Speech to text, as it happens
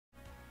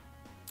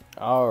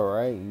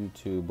Alright,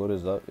 YouTube, what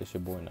is up? It's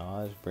your boy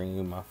Naj, bringing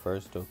you my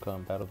first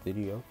Dokkan Battle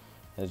video.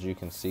 As you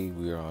can see,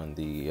 we are on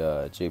the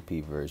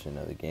JP version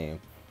of the game.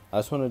 I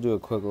just want to do a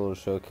quick little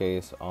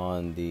showcase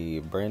on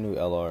the brand new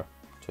LR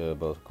to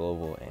both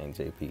Global and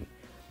JP.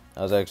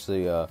 I was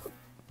actually,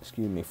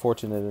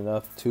 fortunate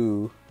enough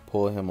to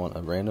pull him on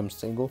a random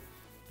single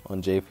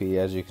on JP.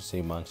 As you can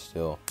see, mine's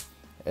still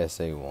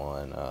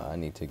SA1. I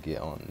need to get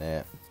on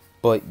that.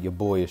 But your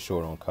boy is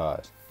short on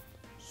cost.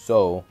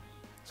 So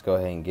let's go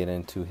ahead and get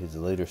into his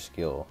leader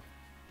skill.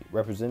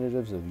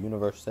 Representatives of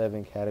Universe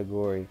 7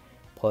 category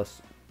plus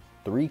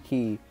 3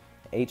 key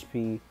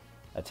HP,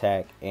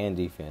 attack, and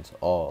defense,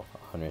 all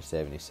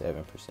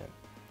 177%.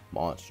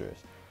 Monstrous.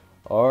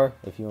 Or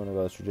if you want to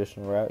go the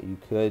traditional route, you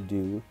could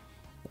do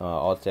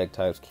all attack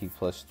types key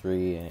plus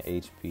 3 and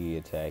HP,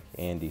 attack,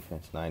 and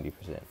defense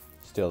 90%.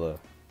 Still a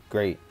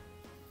great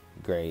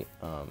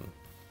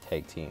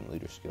tag team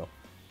leader skill.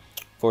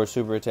 For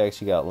super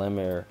attacks, you got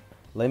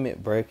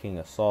limit breaking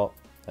assault.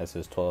 That's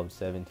his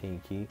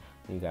 12-17 key. And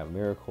you got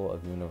Miracle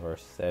of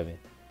Universe 7,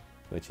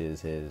 which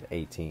is his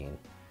 18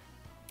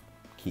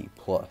 key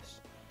plus.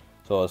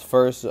 So his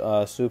first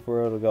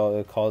super,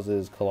 it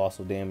causes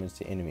colossal damage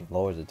to enemy,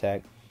 lowers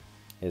attack.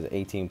 His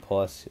 18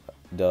 plus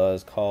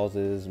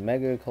causes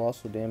mega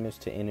colossal damage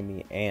to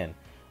enemy and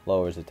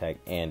lowers attack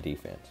and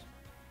defense.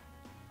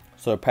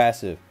 So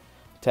passive,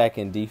 attack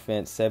and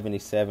defense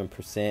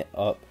 77%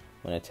 up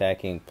when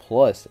attacking,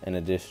 plus an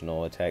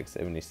additional attack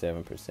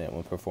 77%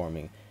 when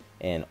performing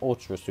an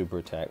ultra super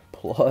attack,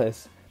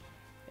 plus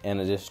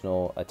an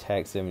additional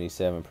attack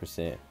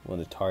 77% when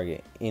the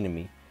target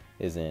enemy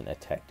is in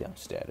attack down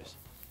status.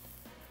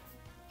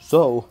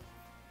 So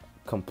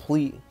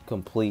complete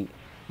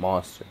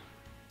monster.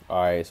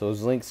 Alright, so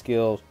his link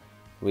skills,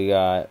 we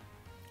got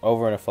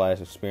Over in a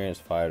Flash,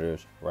 Experienced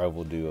Fighters,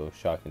 Rival Duo,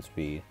 Shocking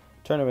Speed,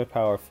 Tournament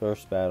Power,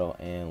 First Battle,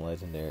 and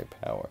Legendary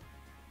Power.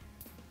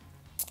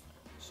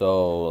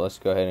 So let's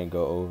go ahead and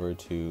go over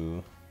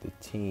to the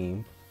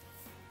team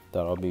that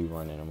I'll be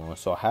running him on.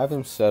 So I have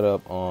him set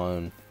up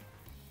on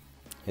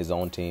his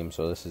own team.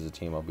 So this is the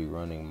team I'll be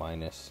running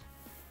minus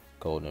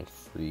Golden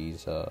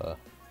Frieza.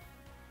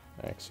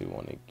 I actually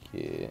want to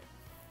get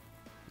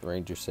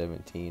Ranger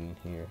 17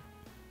 in here.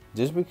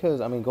 Just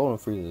because, I mean, Golden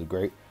Frieza is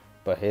great,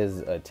 but his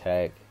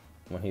attack,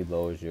 when he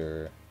lowers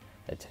your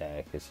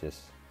attack, it's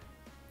just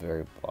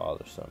very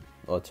bothersome.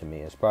 Well, to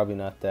me, it's probably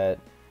not that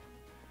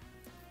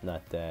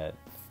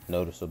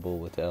noticeable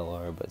with the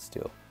LR, but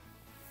still.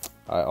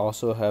 I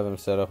also have him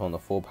set up on the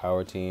full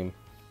power team.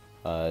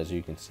 As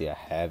you can see, I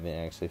haven't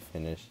actually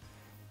finished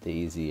the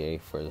Easy A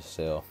for the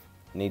sale.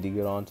 Need to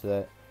get onto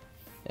that.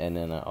 And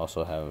then I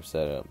also have him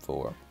set up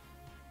for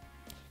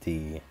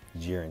the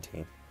Jiren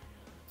team.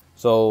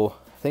 So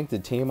I think the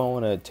team I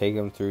want to take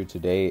him through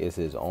today is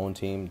his own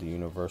team, the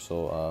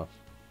Universal,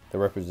 the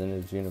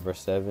Representatives Universe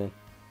 7.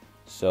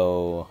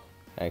 So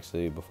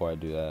actually, before I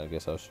do that, I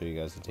guess I'll show you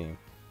guys the team.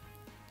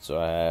 So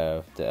I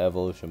have the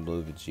Evolution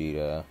Blue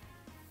Vegeta,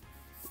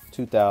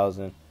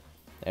 2000,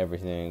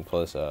 everything,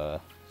 plus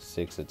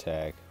 6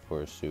 attack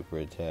for a super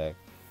attack.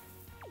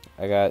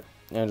 I got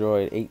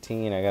Android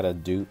 18. I got a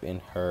dupe in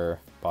her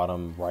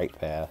bottom right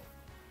path,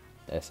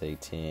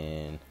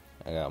 SA10.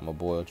 I got my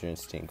boy Ultra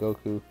Instinct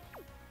Goku,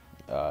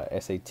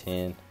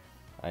 SA10.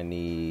 I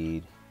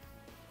need,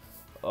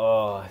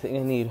 I think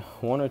I need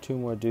 1 or 2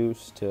 more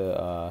dupes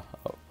to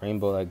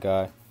rainbow that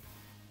guy.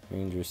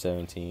 Ranger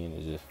 17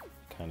 is just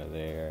kind of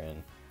there,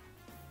 and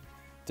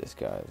this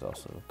guy is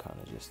also kind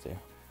of just there.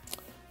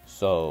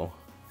 So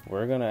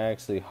we're gonna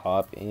actually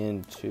hop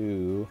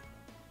into,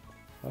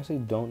 I actually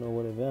don't know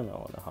what event I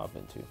want to hop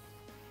into.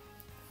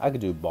 I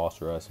could do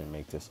Boss Rush and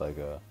make this like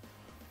a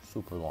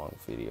super long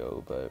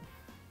video, but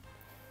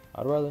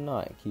I'd rather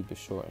not. Keep it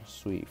short and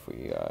sweet for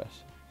you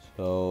guys.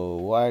 So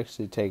we'll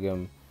actually take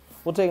him,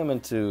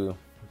 into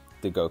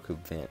the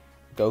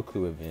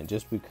Goku event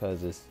just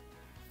because it's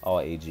all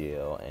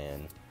AGL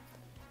and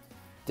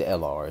the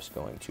LR is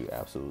going to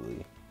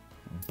absolutely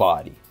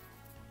body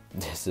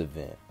this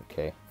event,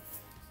 okay?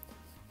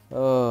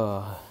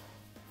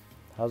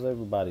 How's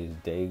everybody's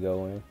day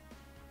going?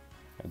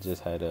 I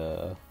just had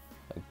a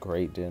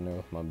great dinner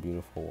with my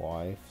beautiful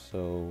wife.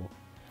 So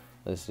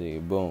let's see.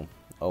 Boom.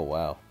 Oh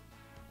wow.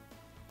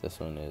 This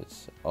one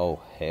is,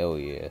 oh hell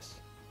yes.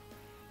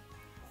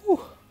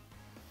 Whew.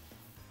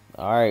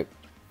 Alright,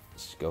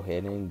 let's go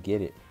ahead and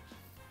get it.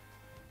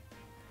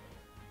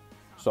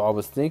 So I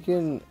was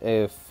thinking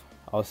of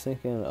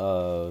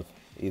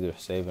either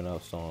saving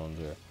up songs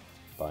or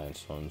buying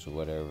songs or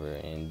whatever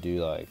and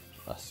do like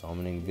a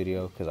summoning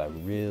video, because I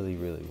really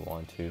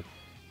want to.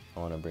 I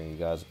want to bring you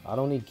guys, I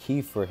don't need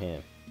key for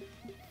him.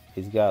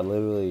 He's got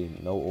literally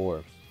no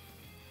orbs.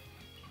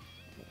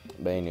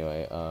 But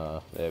anyway,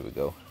 there we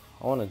go.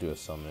 I want to do a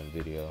summoning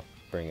video,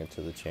 bring it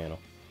to the channel,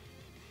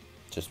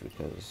 just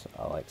because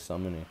I like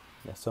summoning.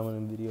 Yeah,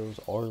 summoning videos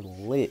are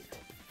lit.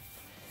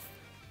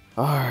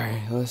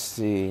 Alright, let's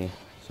see.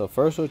 So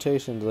first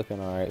rotation is looking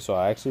alright. So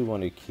I actually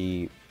want to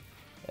keep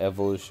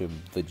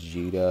Evolution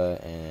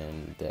Vegeta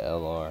and the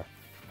LR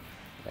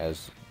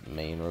as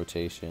main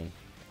rotation.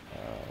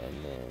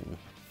 And then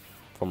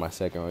for my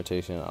second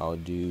rotation, I'll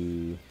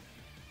do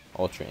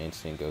Ultra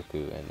Instinct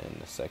Goku and then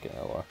the second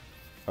LR.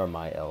 Or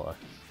my LR.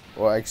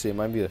 Or actually, it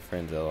might be the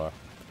friend's LR.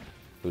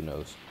 Who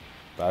knows?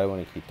 But I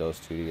want to keep those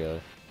two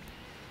together.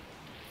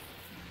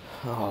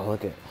 Oh,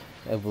 look at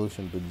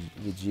Evolution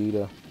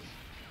Vegeta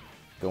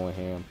going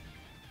ham.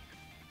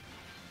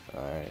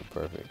 Alright,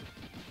 perfect.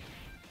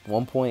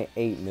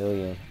 1.8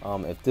 million.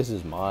 If this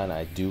is mine,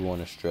 I do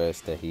want to stress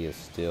that he is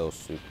still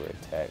Super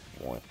Attack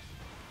 1.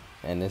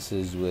 And this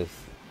is with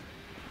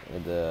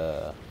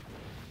the...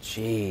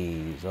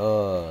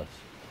 Jesus.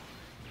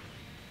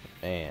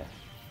 Man.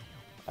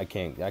 I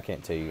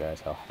can't tell you guys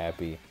how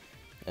happy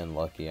and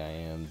lucky I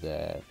am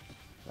that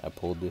I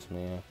pulled this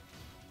man.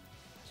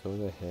 So we'll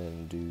go ahead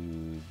and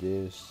do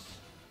this.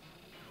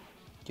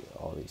 Get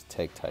all these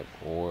tech type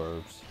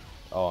orbs.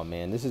 Oh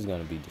man, this is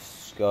gonna be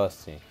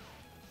disgusting.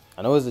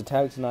 I know his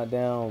attack's not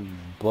down,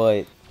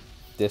 but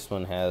this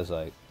one has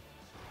like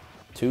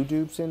 2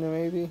 dupes in there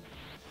maybe?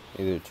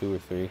 Either 2 or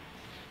 3.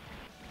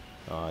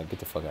 Get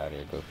the fuck out of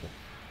here, Goku.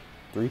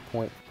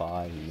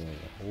 3.5 million.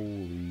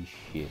 Holy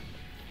shit.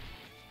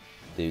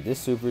 Dude, this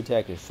super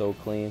attack is so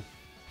clean.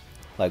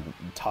 Like,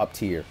 top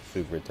tier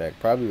super attack.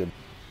 Probably the...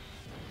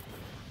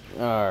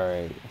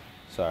 Alright.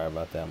 Sorry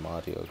about that,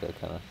 Monty. Okay,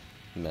 kind of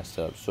messed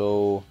up.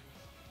 So...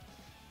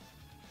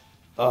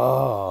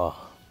 Oh...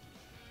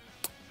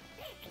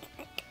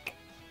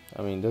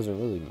 I mean, does it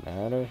really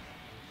matter?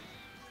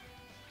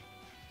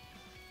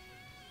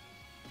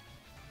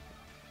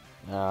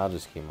 Nah, I'll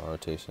just keep my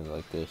rotations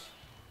like this.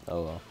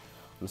 Oh well.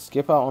 Let's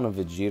skip out on a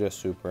Vegeta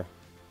Super.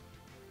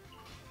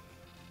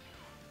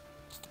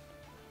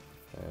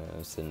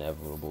 It's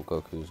inevitable.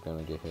 Goku's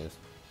gonna get his.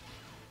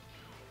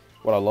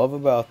 What I love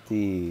about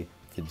the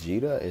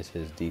Vegeta is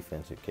his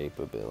defensive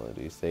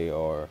capabilities. They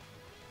are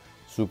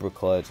super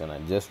clutch, and I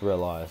just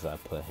realized I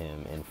put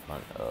him in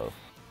front of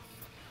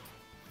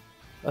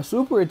a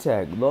super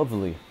attack.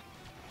 Lovely.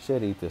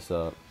 Should eat this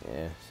up.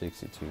 Yeah,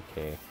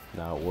 62k.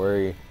 Not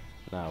worry.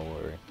 Not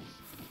worry.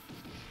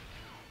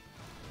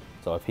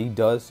 So if he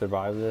does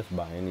survive this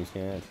by any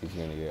chance, he's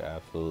gonna get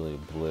absolutely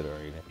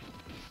obliterated.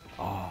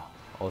 Oh,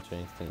 Ultra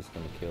Instinct is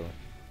gonna kill him.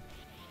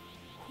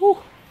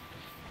 Whew.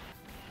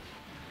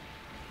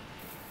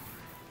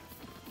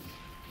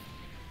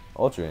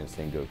 Ultra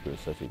Instinct Goku is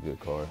such a good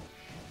card.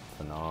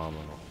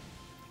 Phenomenal.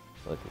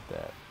 Look at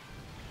that.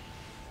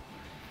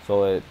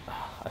 So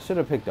I should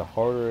have picked a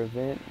harder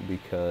event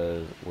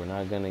because we're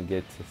not gonna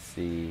get to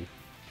see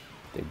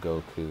the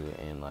Goku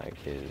in like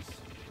his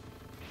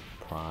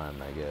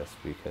prime, I guess,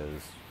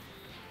 because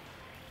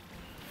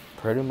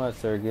pretty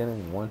much they're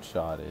getting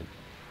one-shotted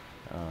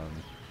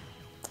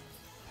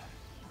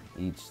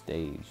each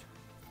stage.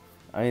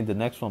 I mean, the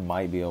next one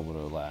might be able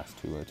to last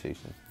 2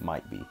 rotations.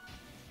 Might be.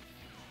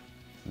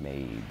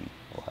 Maybe.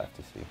 We'll have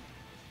to see.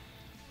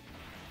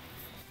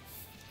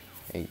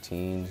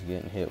 18's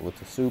getting hit with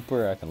the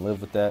super. I can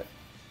live with that.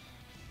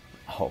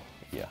 Oh,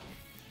 yeah.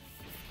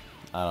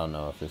 I don't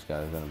know if this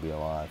guy's going to be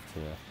alive to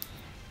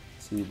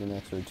see the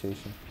next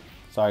rotation.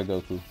 Sorry,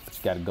 Goku, but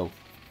you gotta go.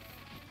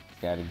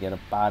 Gotta get up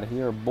out of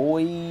here,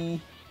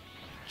 boy.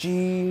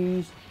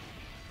 Jeez.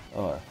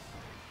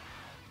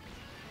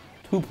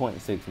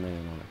 2.6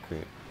 million on a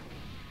crit.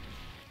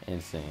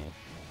 Insane.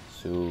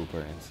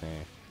 Super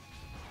insane.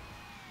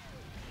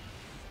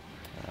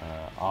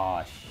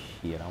 Oh,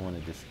 shit. I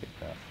wanted to skip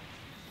that.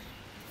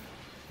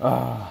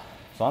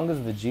 As long as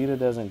Vegeta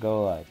doesn't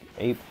go, like,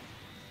 ape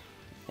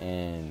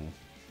and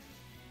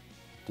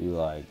do,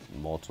 like,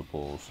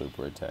 multiple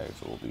super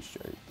attacks, we'll be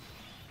straight.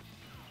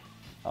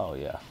 Oh,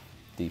 yeah.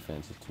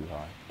 Defense is too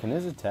high. Can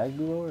his attack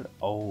be lowered?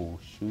 Oh,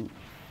 shoot.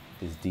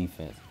 His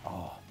defense.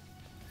 Oh.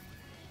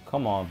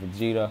 Come on,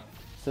 Vegeta.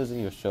 This isn't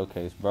your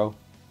showcase, bro.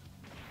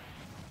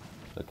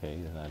 Okay,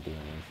 he's not doing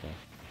anything.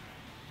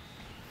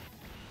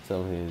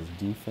 So his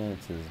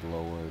defense is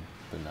lowered,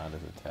 but not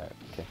his attack.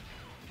 Okay.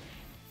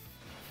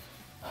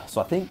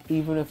 So I think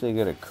even if they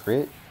get a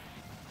crit,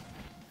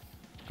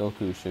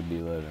 Goku should be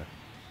living.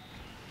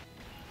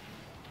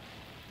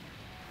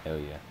 Hell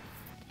yeah.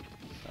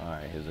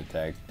 Alright, his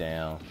attack's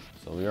down.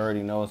 So we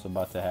already know what's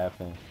about to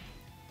happen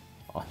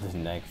on the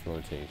next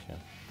rotation.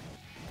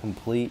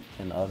 Complete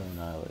and utter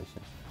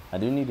annihilation. I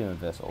do need to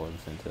invest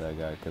orbs into that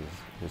guy because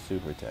his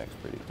super attack's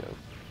pretty dope.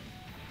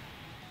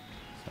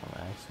 So I'm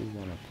actually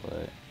going to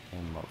put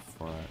him up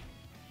front.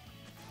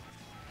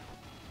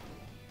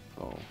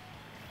 Boom.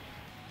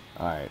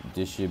 Alright,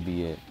 this should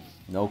be it.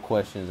 No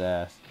questions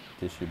asked.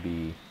 This should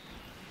be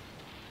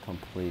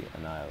complete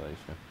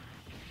annihilation.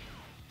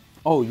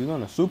 Oh, you're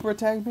going to super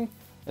attack me?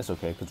 That's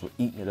okay, because we're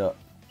eating it up.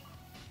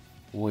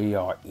 We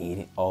are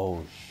eating.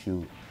 Oh,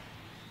 shoot.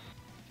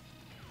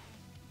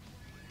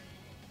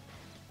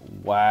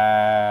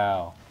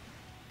 Wow.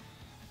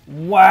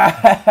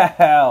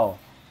 Wow.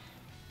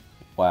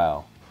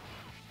 Wow.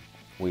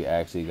 We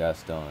actually got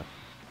stunned.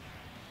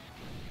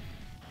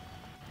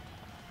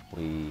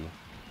 We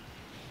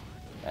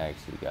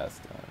actually got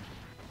stunned.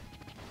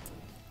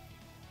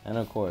 And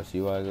of course,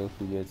 UI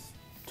Goku gets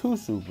 2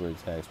 super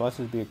attacks. Watch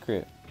this be a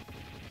crit.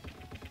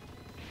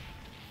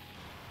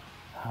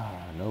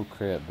 No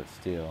crit, but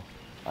still.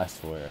 I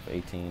swear, if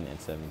 18 and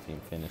 17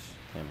 finish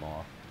him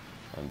off,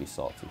 I'm going to be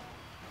salty.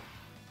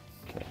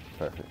 Okay,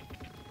 perfect.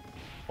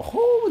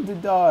 Oh, with the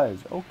dodge.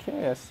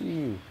 Okay, I see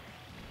you.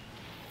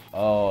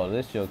 Oh,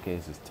 this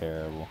showcase is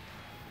terrible.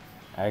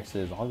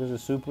 Actually, as long as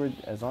his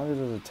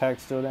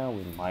attack's still down,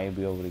 we might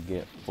be able to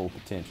get full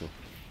potential.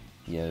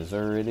 Yes,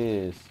 sir, it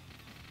is.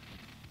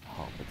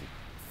 Oh, but the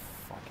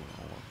fucking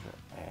orbs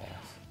are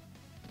ass.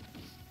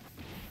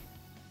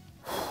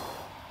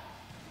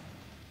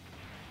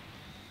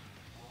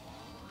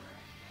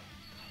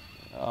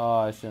 Oh,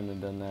 I shouldn't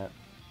have done that.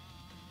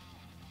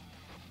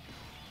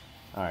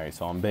 Alright,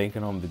 so I'm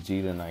banking on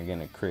Vegeta not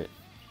getting a crit.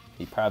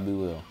 He probably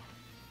will.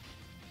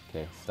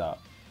 Okay, stop.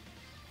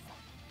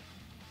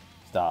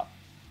 Stop.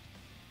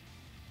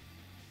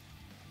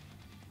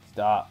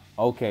 Stop.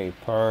 Okay,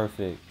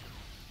 perfect.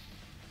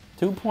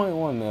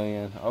 2.1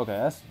 million.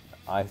 Okay,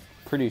 I'm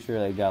pretty sure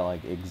they got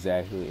like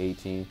exactly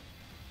 18.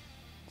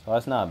 So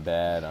that's not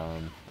bad.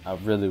 I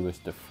really wish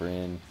the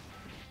friend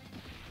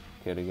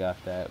could have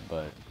got that,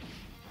 but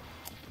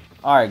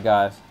alright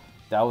guys,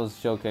 that was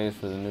a showcase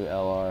for the new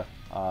LR.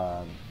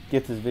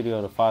 Get this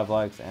video to 5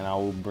 likes and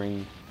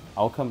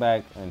I'll come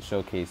back and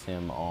showcase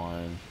him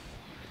on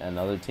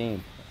another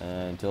team.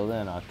 And until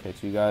then, I'll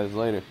catch you guys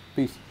later.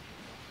 Peace.